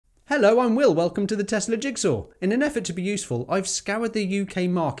Hello, I'm Will, welcome to the Tesla Jigsaw. In an effort to be useful, I've scoured the UK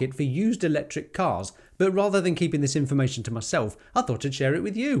market for used electric cars, but rather than keeping this information to myself, I thought I'd share it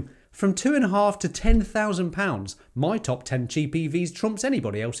with you. From £2,500 to £10,000, my top 10 cheap EVs trumps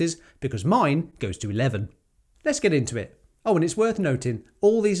anybody else's, because mine goes to 11. Let's get into it. Oh, and it's worth noting,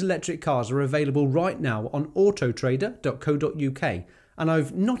 all these electric cars are available right now on autotrader.co.uk, and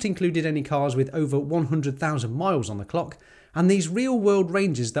I've not included any cars with over 100,000 miles on the clock. And these real-world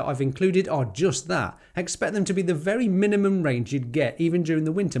ranges that I've included are just that. Expect them to be the very minimum range you'd get even during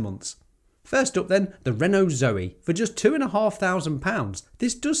the winter months. First up then, the Renault Zoe, for just £2,500.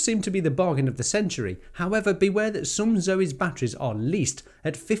 This does seem to be the bargain of the century. However, beware that some Zoe's batteries are leased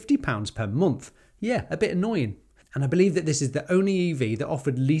at £50 per month. Yeah, a bit annoying. And I believe that this is the only EV that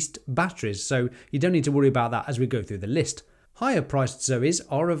offered leased batteries, so you don't need to worry about that as we go through the list. Higher priced Zoes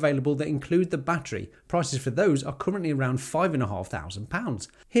are available that include the battery. Prices for those are currently around £5,500.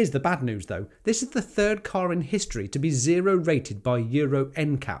 Here's the bad news though. This is the third car in history to be zero rated by Euro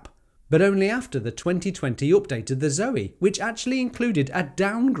NCAP. But only after the 2020 update of the Zoe, which actually included a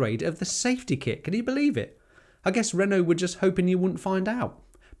downgrade of the safety kit. Can you believe it? I guess Renault were just hoping you wouldn't find out.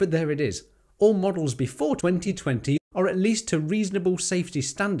 But there it is. All models before 2020 are at least to reasonable safety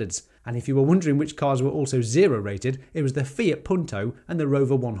standards. And if you were wondering which cars were also zero rated, it was the Fiat Punto and the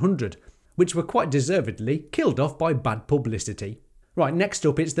Rover 100, which were quite deservedly killed off by bad publicity. Right, next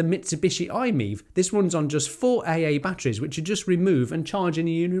up it's the Mitsubishi i-MiEV. This runs on just 4 AA batteries, which you just remove and charge in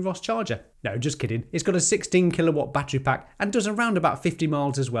a Uniross charger. No, just kidding. It's got a 16 kilowatt battery pack and does around about 50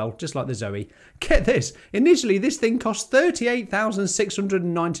 miles as well, just like the Zoe. Get this, initially this thing cost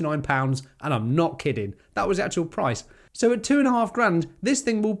 £38,699 and I'm not kidding. That was the actual price. So at £2,500, this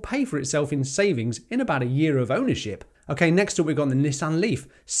thing will pay for itself in savings in about a year of ownership. Okay, next up we've got the Nissan Leaf.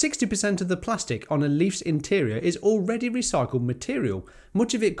 60% of the plastic on a Leaf's interior is already recycled material.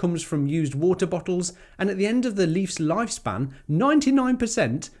 Much of it comes from used water bottles, and at the end of the Leaf's lifespan,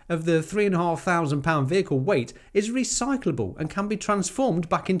 99% of the £3,500 vehicle weight is recyclable and can be transformed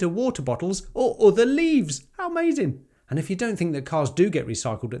back into water bottles or other leaves. How amazing! And if you don't think that cars do get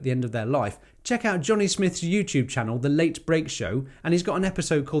recycled at the end of their life, check out Johnny Smith's YouTube channel, The Late Break Show, and he's got an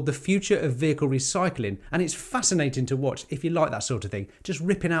episode called The Future of Vehicle Recycling, and it's fascinating to watch if you like that sort of thing. Just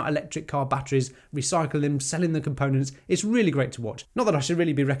ripping out electric car batteries, recycling them, selling the components. It's really great to watch. Not that I should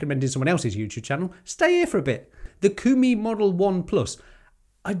really be recommending someone else's YouTube channel. Stay here for a bit. The Kumi Model 1 Plus.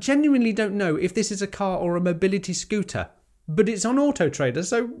 I genuinely don't know if this is a car or a mobility scooter, but it's on Auto Trader,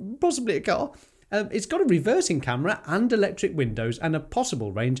 so possibly a car. It's got a reversing camera and electric windows and a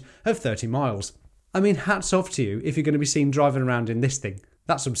possible range of 30 miles. I mean, hats off to you if you're going to be seen driving around in this thing.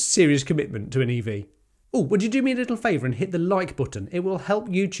 That's some serious commitment to an EV. Oh, would you do me a little favour and hit the like button? It will help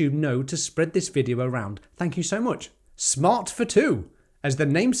YouTube know to spread this video around. Thank you so much. Smart for two. As the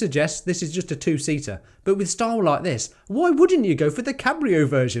name suggests, this is just a two-seater. But with style like this, why wouldn't you go for the cabrio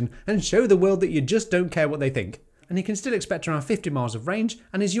version and show the world that you just don't care what they think? And you can still expect around 50 miles of range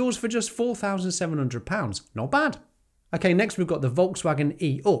and is yours for just £4,700. Not bad. Okay, next we've got the Volkswagen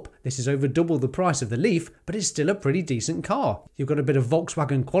E-Up. This is over double the price of the Leaf, but it's still a pretty decent car. You've got a bit of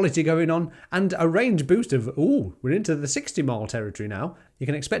Volkswagen quality going on and a range boost of, ooh, we're into the 60 mile territory now. You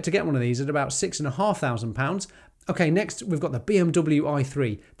can expect to get one of these at about £6,500. Okay, next we've got the BMW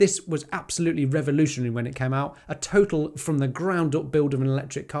i3. This was absolutely revolutionary when it came out. A total from the ground up build of an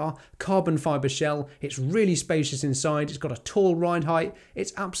electric car. Carbon fibre shell. It's really spacious inside. It's got a tall ride height.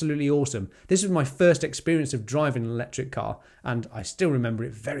 It's absolutely awesome. This was my first experience of driving an electric car and I still remember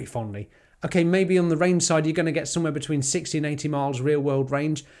it very fondly. Okay, maybe on the range side you're going to get somewhere between 60 and 80 miles real world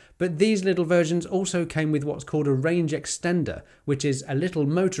range, but these little versions also came with what's called a range extender, which is a little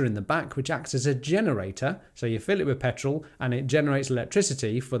motor in the back which acts as a generator, so you fill it with petrol and it generates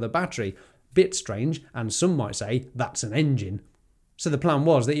electricity for the battery. Bit strange, and some might say that's an engine. So the plan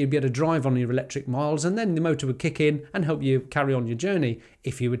was that you'd be able to drive on your electric miles and then the motor would kick in and help you carry on your journey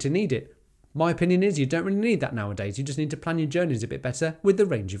if you were to need it. My opinion is you don't really need that nowadays, you just need to plan your journeys a bit better with the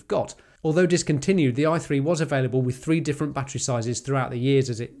range you've got. Although discontinued, the i3 was available with 3 different battery sizes throughout the years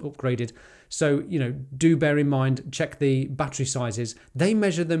as it upgraded. So, do bear in mind, check the battery sizes. They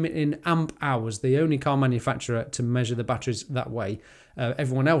measure them in amp hours, the only car manufacturer to measure the batteries that way.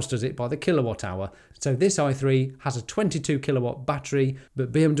 Everyone else does it by the kilowatt hour. So this i3 has a 22 kilowatt battery,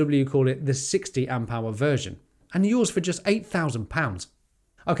 but BMW call it the 60 amp hour version. And yours for just £8,000.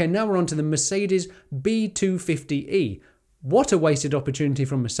 Okay, now we're on to the Mercedes B250e. What a wasted opportunity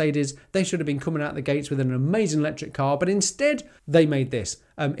from Mercedes. They should have been coming out the gates with an amazing electric car, but instead they made this.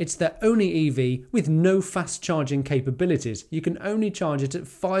 It's their only EV with no fast charging capabilities. You can only charge it at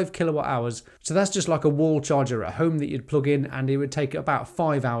 5 kilowatt hours. So that's just like a wall charger at home that you'd plug in, and it would take about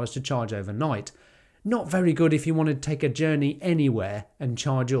 5 hours to charge overnight. Not very good if you want to take a journey anywhere and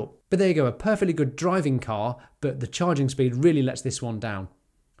charge up. But there you go, a perfectly good driving car, but the charging speed really lets this one down.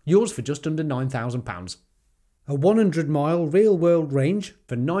 Yours for just under £9,000. A 100-mile real-world range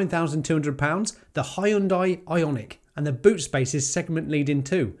for £9,200, the Hyundai Ioniq, and the boot space is segment leading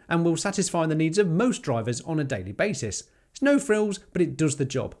too, and will satisfy the needs of most drivers on a daily basis. It's no frills, but it does the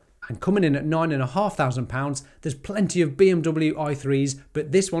job. And coming in at £9,500, there's plenty of BMW i3s,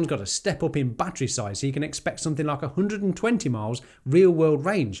 but this one's got a step up in battery size, so you can expect something like 120 miles real-world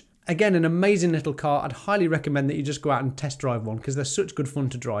range. Again, an amazing little car. I'd highly recommend that you just go out and test drive one because they're such good fun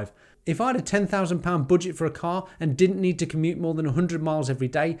to drive. If I had a £10,000 budget for a car and didn't need to commute more than 100 miles every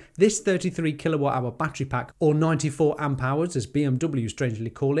day, this 33 kilowatt hour battery pack, or 94 amp hours as BMW strangely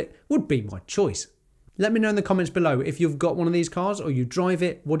call it, would be my choice. Let me know in the comments below if you've got one of these cars or you drive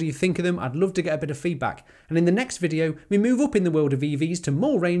it. What do you think of them? I'd love to get a bit of feedback. And in the next video, we move up in the world of EVs to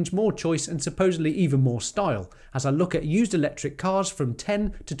more range, more choice, and supposedly even more style, as I look at used electric cars from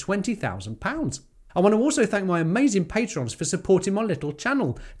 £10,000 to £20,000. I want to also thank my amazing patrons for supporting my little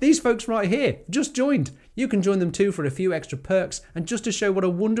channel. These folks right here just joined. You can join them too for a few extra perks and just to show what a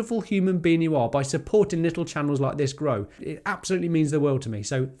wonderful human being you are by supporting little channels like this grow. It absolutely means the world to me,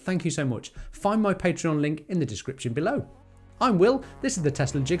 so thank you so much. Find my Patreon link in the description below. I'm Will, this is the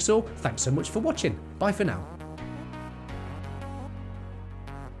Tesla Jigsaw. Thanks so much for watching. Bye for now.